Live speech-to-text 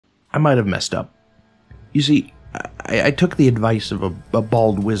I might have messed up. You see, I took the advice of a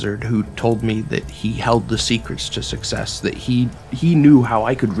bald wizard who told me that he held the secrets to success, that he knew how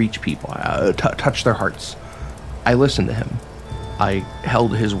I could reach people, touch their hearts. I listened to him. I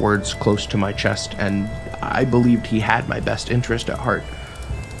held his words close to my chest, and I believed he had my best interest at heart.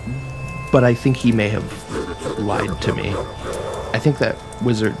 But I think he may have lied to me. I think that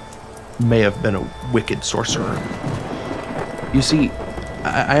wizard may have been a wicked sorcerer. You see,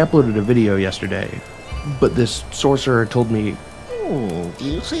 I uploaded a video yesterday, but this sorcerer told me... Do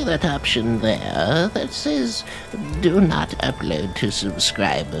you see that option there that says, do not upload to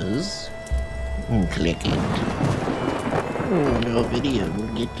subscribers? Click it. Your video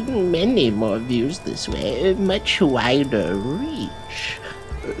will get many more views this way, much wider reach.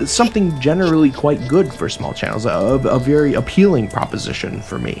 Something generally quite good for small channels, a very appealing proposition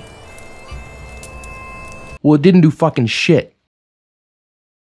for me. Well, it didn't do fucking shit.